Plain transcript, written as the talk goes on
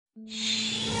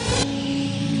Years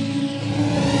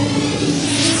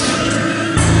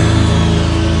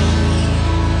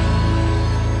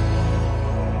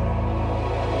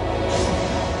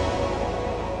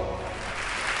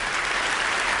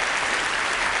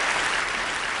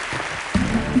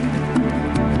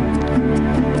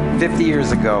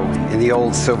ago, in the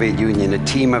old Soviet Union, a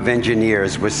team of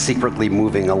engineers was secretly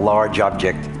moving a large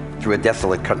object through a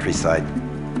desolate countryside.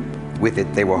 With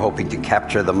it, they were hoping to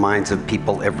capture the minds of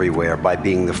people everywhere by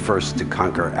being the first to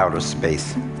conquer outer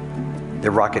space.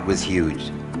 Their rocket was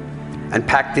huge, and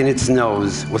packed in its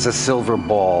nose was a silver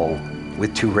ball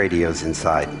with 2 radios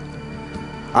inside.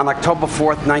 On October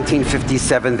 4th,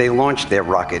 1957, they launched their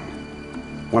rocket.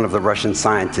 One of the Russian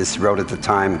scientists wrote at the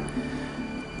time,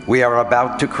 "We are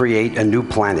about to create a new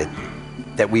planet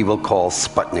that we will call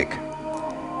Sputnik."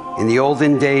 In the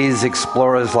olden days,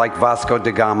 explorers like Vasco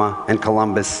da Gama and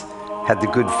Columbus had the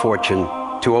good fortune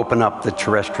to open up the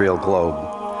terrestrial globe.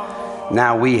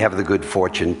 Now we have the good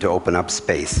fortune to open up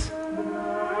space.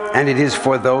 And it is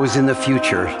for those in the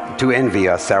future to envy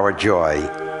us our joy.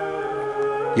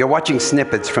 You're watching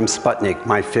snippets from Sputnik,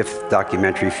 my 5th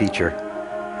documentary feature,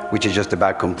 which is just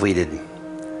about completed.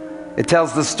 It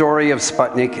tells the story of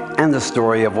Sputnik and the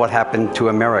story of what happened to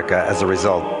America as a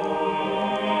result.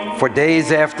 For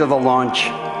days after the launch,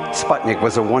 Sputnik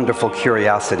was a wonderful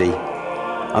curiosity,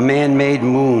 a man-made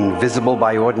moon visible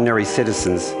by ordinary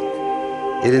citizens.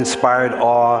 It inspired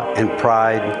awe and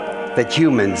pride that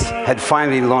humans had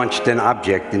finally launched an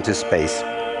object into space.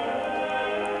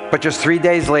 But just 3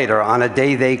 days later, on a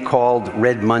day they called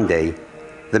Red Monday,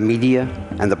 the media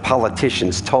and the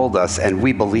politicians told us, and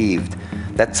we believed,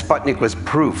 that Sputnik was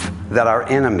proof that our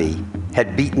enemy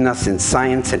had beaten us in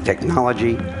science and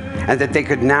technology, and that they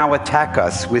could now attack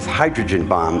us with hydrogen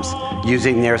bombs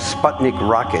using their Sputnik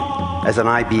rocket as an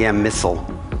IBM missile.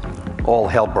 All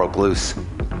hell broke loose.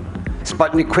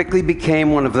 Sputnik quickly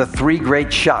became one of the 3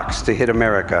 great shocks to hit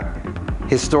America.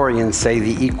 Historians say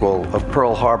the equal of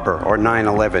Pearl Harbor or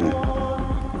 9/11.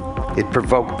 It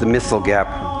provoked the missile gap.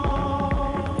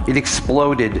 It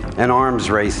exploded an arms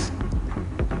race.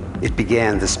 It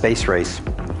began the space race.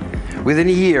 Within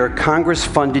a year, Congress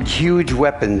funded huge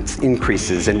weapons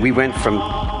increases, and we went from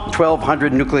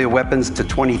 1,200 nuclear weapons to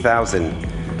 20,000.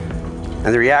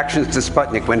 And the reactions to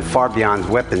Sputnik went far beyond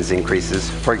weapons increases.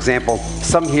 For example,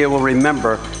 some here will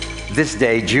remember this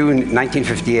day, June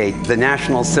 1958, the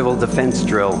National Civil Defense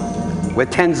Drill, where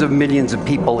tens of millions of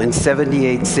people in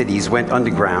 78 cities went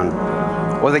underground.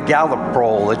 Or the Gallup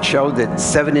poll that showed that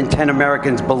 7 in 10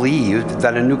 Americans believed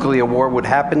that a nuclear war would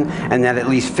happen and that at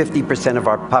least 50% of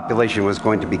our population was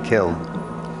going to be killed.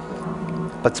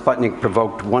 But Sputnik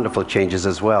provoked wonderful changes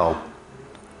as well.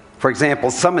 For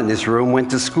example, some in this room went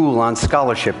to school on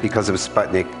scholarship because of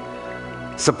Sputnik.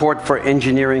 Support for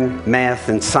engineering, math,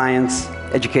 and science,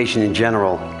 education in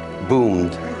general,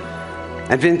 boomed.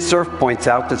 And Vince Cerf points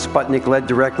out that Sputnik led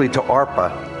directly to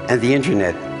ARPA and the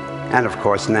internet, and of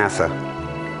course, NASA.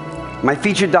 My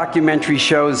feature documentary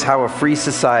shows how a free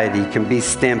society can be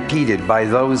stampeded by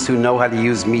those who know how to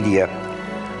use media.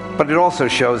 But it also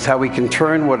shows how we can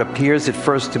turn what appears at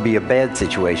first to be a bad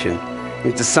situation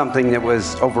into something that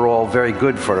was overall very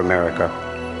good for America.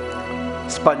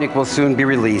 Sputnik will soon be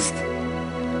released.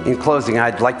 In closing,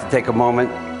 I'd like to take a moment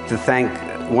to thank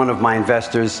one of my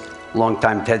investors,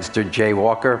 longtime TEDster Jay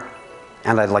Walker,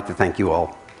 and I'd like to thank you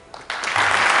all.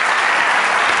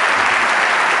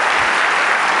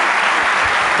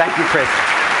 Thank you, Chris.